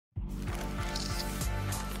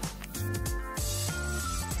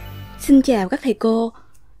Xin chào các thầy cô.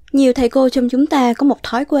 Nhiều thầy cô trong chúng ta có một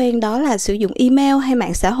thói quen, đó là sử dụng email hay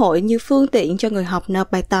mạng xã hội như phương tiện cho người học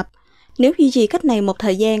nộp bài tập. Nếu duy trì cách này một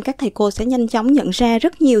thời gian, các thầy cô sẽ nhanh chóng nhận ra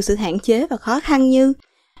rất nhiều sự hạn chế và khó khăn như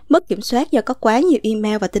mất kiểm soát do có quá nhiều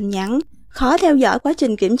email và tin nhắn, khó theo dõi quá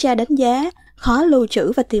trình kiểm tra đánh giá, khó lưu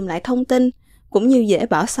trữ và tìm lại thông tin, cũng như dễ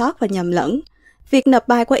bỏ sót và nhầm lẫn. Việc nộp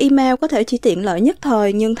bài qua email có thể chỉ tiện lợi nhất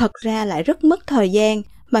thời, nhưng thật ra lại rất mất thời gian,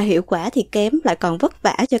 mà hiệu quả thì kém, lại còn vất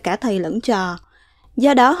vả cho cả thầy lẫn trò.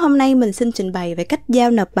 Do đó hôm nay mình xin trình bày về cách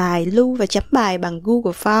giao nộp bài, lưu và chấm bài bằng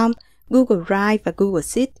Google Form, Google Drive và Google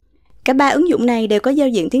Sheet. Cả ba ứng dụng này đều có giao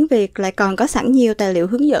diện tiếng Việt, lại còn có sẵn nhiều tài liệu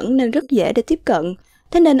hướng dẫn nên rất dễ để tiếp cận.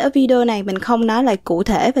 Thế nên ở video này mình không nói lại cụ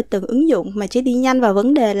thể về từng ứng dụng, mà chỉ đi nhanh vào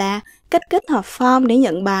vấn đề là cách kết hợp Form để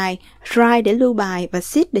nhận bài, Drive để lưu bài và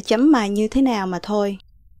Sheet để chấm bài như thế nào mà thôi.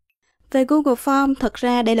 Về Google Form, thật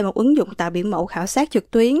ra đây là một ứng dụng tạo biểu mẫu khảo sát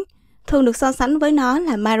trực tuyến. Thường được so sánh với nó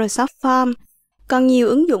là Microsoft Form. Còn nhiều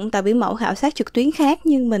ứng dụng tạo biểu mẫu khảo sát trực tuyến khác,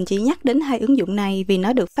 nhưng mình chỉ nhắc đến hai ứng dụng này vì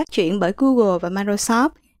nó được phát triển bởi Google và Microsoft,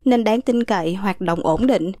 nên đáng tin cậy, hoạt động ổn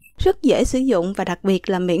định, rất dễ sử dụng và đặc biệt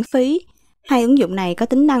là miễn phí. Hai ứng dụng này có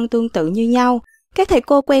tính năng tương tự như nhau. Các thầy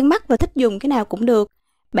cô quen mắt và thích dùng cái nào cũng được.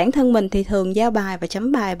 Bản thân mình thì thường giao bài và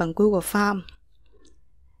chấm bài bằng Google Form.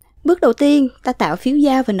 Bước đầu tiên, ta tạo phiếu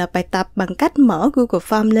giao và nộp bài tập bằng cách mở Google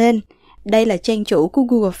Form lên. Đây là trang chủ của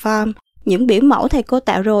Google Form. Những biểu mẫu thầy cô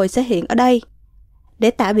tạo rồi sẽ hiện ở đây.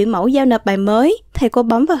 Để tạo biểu mẫu giao nộp bài mới, thầy cô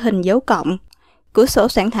bấm vào hình dấu cộng. Cửa sổ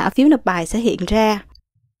soạn thảo phiếu nộp bài sẽ hiện ra.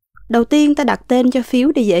 Đầu tiên ta đặt tên cho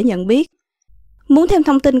phiếu để dễ nhận biết. Muốn thêm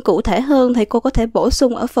thông tin cụ thể hơn, thầy cô có thể bổ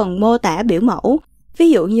sung ở phần mô tả biểu mẫu. Ví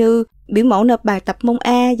dụ như biểu mẫu nộp bài tập môn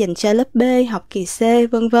A dành cho lớp B, học kỳ C,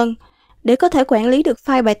 vân vân. Để có thể quản lý được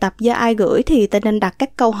file bài tập do ai gửi thì ta nên đặt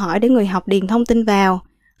các câu hỏi để người học điền thông tin vào.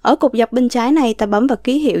 Ở cột dọc bên trái này ta bấm vào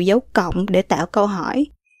ký hiệu dấu cộng để tạo câu hỏi.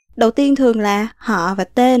 Đầu tiên thường là họ và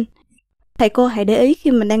tên. Thầy cô hãy để ý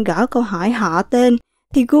khi mình đang gõ câu hỏi họ tên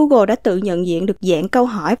thì Google đã tự nhận diện được dạng câu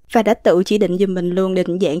hỏi và đã tự chỉ định giùm mình luôn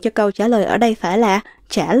định dạng cho câu trả lời ở đây phải là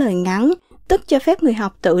trả lời ngắn, tức cho phép người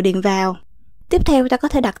học tự điền vào. Tiếp theo ta có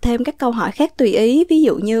thể đặt thêm các câu hỏi khác tùy ý, ví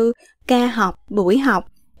dụ như ca học, buổi học.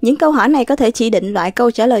 Những câu hỏi này có thể chỉ định loại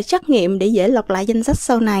câu trả lời trắc nghiệm để dễ lọc lại danh sách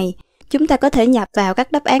sau này. Chúng ta có thể nhập vào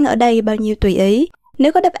các đáp án ở đây bao nhiêu tùy ý.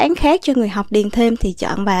 Nếu có đáp án khác cho người học điền thêm thì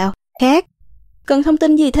chọn vào khác. Cần thông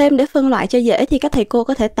tin gì thêm để phân loại cho dễ thì các thầy cô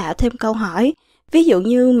có thể tạo thêm câu hỏi. Ví dụ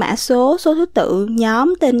như mã số, số thứ tự,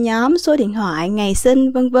 nhóm, tên nhóm, số điện thoại, ngày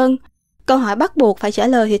sinh, vân vân. Câu hỏi bắt buộc phải trả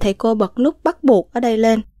lời thì thầy cô bật nút bắt buộc ở đây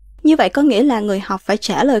lên. Như vậy có nghĩa là người học phải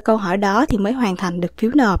trả lời câu hỏi đó thì mới hoàn thành được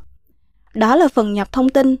phiếu nộp. Đó là phần nhập thông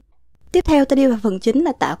tin. Tiếp theo ta đi vào phần chính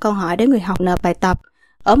là tạo câu hỏi để người học nộp bài tập.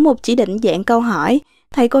 Ở mục chỉ định dạng câu hỏi,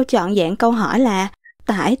 thầy cô chọn dạng câu hỏi là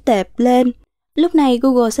tải tệp lên. Lúc này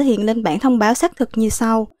Google sẽ hiện lên bảng thông báo xác thực như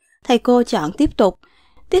sau. Thầy cô chọn tiếp tục.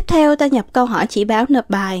 Tiếp theo ta nhập câu hỏi chỉ báo nộp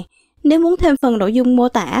bài. Nếu muốn thêm phần nội dung mô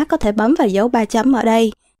tả, có thể bấm vào dấu 3 chấm ở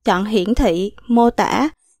đây, chọn hiển thị, mô tả.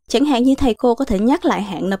 Chẳng hạn như thầy cô có thể nhắc lại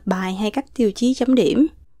hạn nộp bài hay các tiêu chí chấm điểm.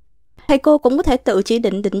 Thầy cô cũng có thể tự chỉ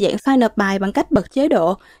định dạng file nộp bài bằng cách bật chế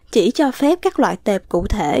độ, chỉ cho phép các loại tệp cụ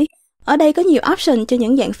thể. Ở đây có nhiều option cho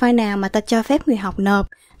những dạng file nào mà ta cho phép người học nộp.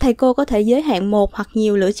 Thầy cô có thể giới hạn một hoặc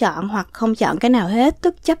nhiều lựa chọn hoặc không chọn cái nào hết,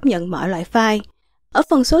 tức chấp nhận mọi loại file. Ở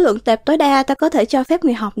phần số lượng tệp tối đa, ta có thể cho phép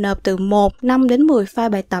người học nộp từ 1, 5 đến 10 file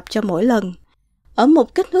bài tập cho mỗi lần. Ở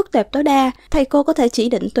mục kích thước tệp tối đa, thầy cô có thể chỉ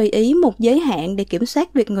định tùy ý một giới hạn để kiểm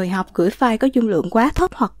soát việc người học gửi file có dung lượng quá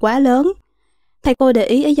thấp hoặc quá lớn. Thầy cô để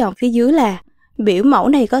ý ở dòng phía dưới là biểu mẫu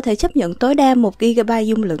này có thể chấp nhận tối đa 1 GB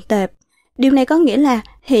dung lượng tệp. Điều này có nghĩa là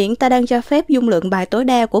hiện ta đang cho phép dung lượng bài tối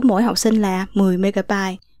đa của mỗi học sinh là 10 MB.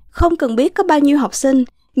 Không cần biết có bao nhiêu học sinh,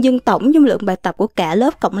 nhưng tổng dung lượng bài tập của cả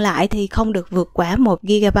lớp cộng lại thì không được vượt quá 1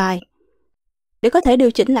 GB. Để có thể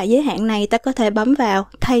điều chỉnh lại giới hạn này, ta có thể bấm vào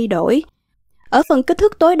thay đổi. Ở phần kích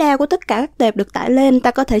thước tối đa của tất cả các tệp được tải lên,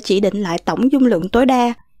 ta có thể chỉ định lại tổng dung lượng tối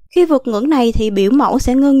đa. Khi vượt ngưỡng này thì biểu mẫu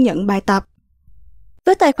sẽ ngưng nhận bài tập.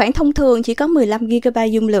 Với tài khoản thông thường chỉ có 15 GB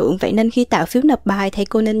dung lượng, vậy nên khi tạo phiếu nộp bài, thầy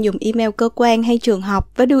cô nên dùng email cơ quan hay trường học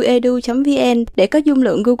với duedu.vn để có dung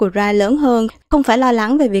lượng Google Drive lớn hơn, không phải lo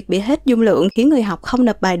lắng về việc bị hết dung lượng khiến người học không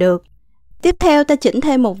nộp bài được. Tiếp theo ta chỉnh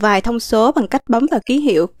thêm một vài thông số bằng cách bấm vào ký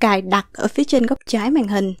hiệu cài đặt ở phía trên góc trái màn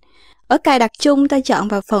hình. Ở cài đặt chung, ta chọn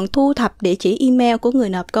vào phần thu thập địa chỉ email của người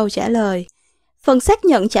nộp câu trả lời. Phần xác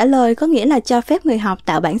nhận trả lời có nghĩa là cho phép người học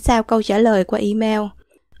tạo bản sao câu trả lời qua email.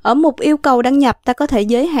 Ở mục yêu cầu đăng nhập, ta có thể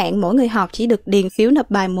giới hạn mỗi người học chỉ được điền phiếu nộp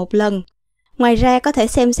bài một lần. Ngoài ra có thể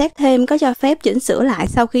xem xét thêm có cho phép chỉnh sửa lại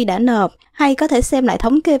sau khi đã nộp, hay có thể xem lại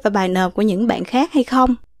thống kê và bài nộp của những bạn khác hay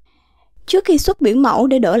không. Trước khi xuất biểu mẫu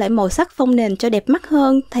để đổi lại màu sắc phông nền cho đẹp mắt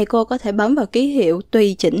hơn, thầy cô có thể bấm vào ký hiệu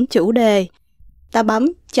tùy chỉnh chủ đề. Ta bấm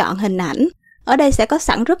chọn hình ảnh. Ở đây sẽ có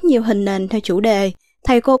sẵn rất nhiều hình nền theo chủ đề.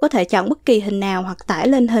 Thầy cô có thể chọn bất kỳ hình nào hoặc tải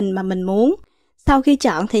lên hình mà mình muốn. Sau khi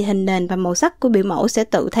chọn thì hình nền và màu sắc của biểu mẫu sẽ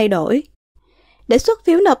tự thay đổi. Để xuất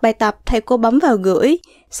phiếu nộp bài tập, thầy cô bấm vào gửi,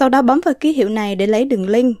 sau đó bấm vào ký hiệu này để lấy đường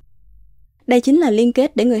link. Đây chính là liên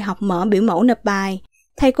kết để người học mở biểu mẫu nộp bài.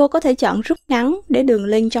 Thầy cô có thể chọn rút ngắn để đường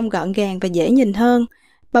link trông gọn gàng và dễ nhìn hơn.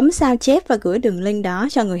 Bấm sao chép và gửi đường link đó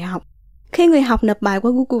cho người học. Khi người học nộp bài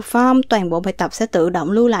qua Google Form, toàn bộ bài tập sẽ tự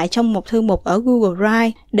động lưu lại trong một thư mục ở Google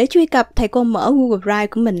Drive. Để truy cập, thầy cô mở Google Drive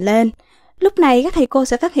của mình lên. Lúc này, các thầy cô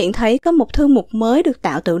sẽ phát hiện thấy có một thư mục mới được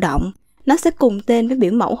tạo tự động. Nó sẽ cùng tên với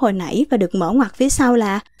biểu mẫu hồi nãy và được mở ngoặc phía sau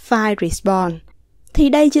là File Response. Thì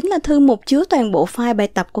đây chính là thư mục chứa toàn bộ file bài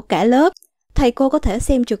tập của cả lớp. Thầy cô có thể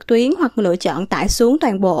xem trực tuyến hoặc lựa chọn tải xuống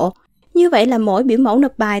toàn bộ. Như vậy là mỗi biểu mẫu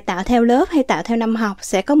nộp bài tạo theo lớp hay tạo theo năm học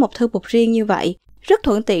sẽ có một thư mục riêng như vậy. Rất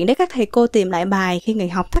thuận tiện để các thầy cô tìm lại bài khi người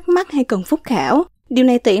học thắc mắc hay cần phúc khảo. Điều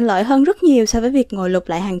này tiện lợi hơn rất nhiều so với việc ngồi lục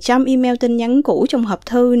lại hàng trăm email tin nhắn cũ trong hộp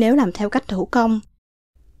thư nếu làm theo cách thủ công.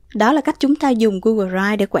 Đó là cách chúng ta dùng Google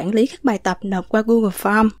Drive để quản lý các bài tập nộp qua Google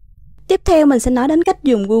Form. Tiếp theo mình sẽ nói đến cách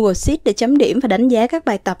dùng Google Sheet để chấm điểm và đánh giá các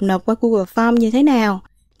bài tập nộp qua Google Form như thế nào.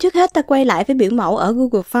 Trước hết ta quay lại với biểu mẫu ở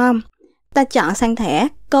Google Form. Ta chọn sang thẻ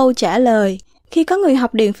câu trả lời. Khi có người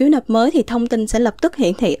học điền phiếu nộp mới thì thông tin sẽ lập tức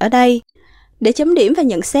hiển thị ở đây. Để chấm điểm và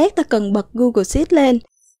nhận xét, ta cần bật Google Sheet lên.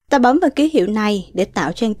 Ta bấm vào ký hiệu này để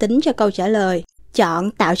tạo trang tính cho câu trả lời.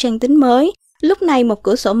 Chọn tạo trang tính mới. Lúc này một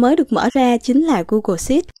cửa sổ mới được mở ra chính là Google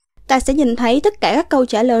Sheet. Ta sẽ nhìn thấy tất cả các câu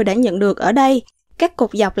trả lời đã nhận được ở đây. Các cột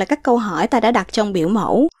dọc là các câu hỏi ta đã đặt trong biểu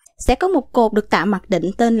mẫu. Sẽ có một cột được tạo mặc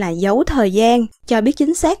định tên là dấu thời gian, cho biết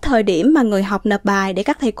chính xác thời điểm mà người học nộp bài để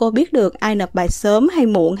các thầy cô biết được ai nộp bài sớm hay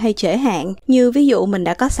muộn hay trễ hạn, như ví dụ mình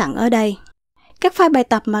đã có sẵn ở đây. Các file bài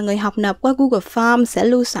tập mà người học nộp qua Google Form sẽ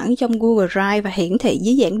lưu sẵn trong Google Drive và hiển thị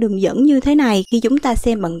dưới dạng đường dẫn như thế này khi chúng ta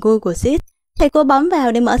xem bằng Google Sheet. Thầy cô bấm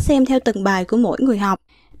vào để mở xem theo từng bài của mỗi người học.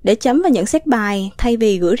 Để chấm và nhận xét bài, thay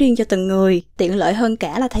vì gửi riêng cho từng người, tiện lợi hơn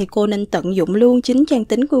cả là thầy cô nên tận dụng luôn chính trang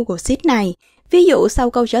tính Google Sheet này. Ví dụ sau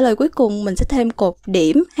câu trả lời cuối cùng mình sẽ thêm cột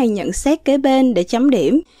điểm hay nhận xét kế bên để chấm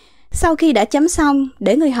điểm. Sau khi đã chấm xong,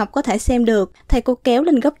 để người học có thể xem được, thầy cô kéo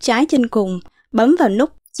lên góc trái trên cùng, bấm vào nút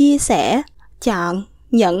chia sẻ, chọn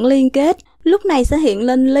nhận liên kết. Lúc này sẽ hiện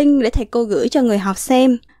lên link để thầy cô gửi cho người học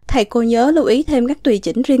xem. Thầy cô nhớ lưu ý thêm các tùy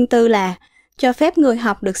chỉnh riêng tư là cho phép người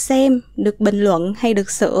học được xem, được bình luận hay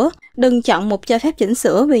được sửa. Đừng chọn mục cho phép chỉnh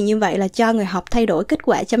sửa vì như vậy là cho người học thay đổi kết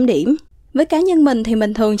quả chấm điểm. Với cá nhân mình thì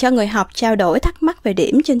mình thường cho người học trao đổi thắc mắc về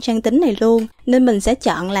điểm trên trang tính này luôn, nên mình sẽ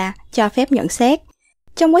chọn là cho phép nhận xét.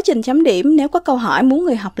 Trong quá trình chấm điểm, nếu có câu hỏi muốn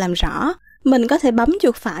người học làm rõ, mình có thể bấm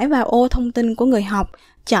chuột phải vào ô thông tin của người học,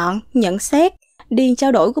 chọn nhận xét, điền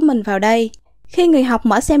trao đổi của mình vào đây. Khi người học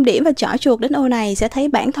mở xem điểm và chỏ chuột đến ô này sẽ thấy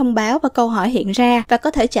bảng thông báo và câu hỏi hiện ra và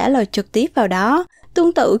có thể trả lời trực tiếp vào đó.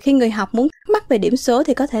 Tương tự khi người học muốn thắc mắc về điểm số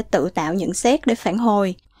thì có thể tự tạo nhận xét để phản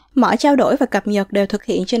hồi. Mọi trao đổi và cập nhật đều thực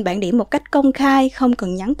hiện trên bảng điểm một cách công khai, không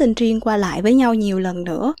cần nhắn tin riêng qua lại với nhau nhiều lần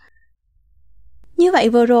nữa. Như vậy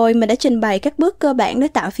vừa rồi mình đã trình bày các bước cơ bản để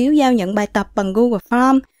tạo phiếu giao nhận bài tập bằng Google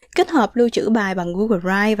Form, kết hợp lưu trữ bài bằng Google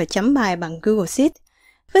Drive và chấm bài bằng Google Sheet.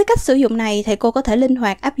 Với cách sử dụng này, thầy cô có thể linh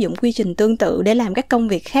hoạt áp dụng quy trình tương tự để làm các công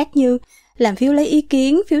việc khác như làm phiếu lấy ý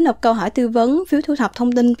kiến, phiếu nộp câu hỏi tư vấn, phiếu thu thập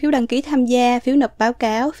thông tin, phiếu đăng ký tham gia, phiếu nộp báo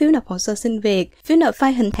cáo, phiếu nộp hồ sơ xin việc, phiếu nộp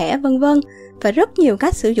file hình thẻ, vân vân và rất nhiều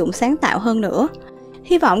cách sử dụng sáng tạo hơn nữa.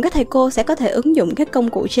 Hy vọng các thầy cô sẽ có thể ứng dụng các công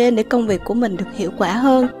cụ trên để công việc của mình được hiệu quả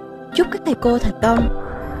hơn. Chúc các thầy cô thành công!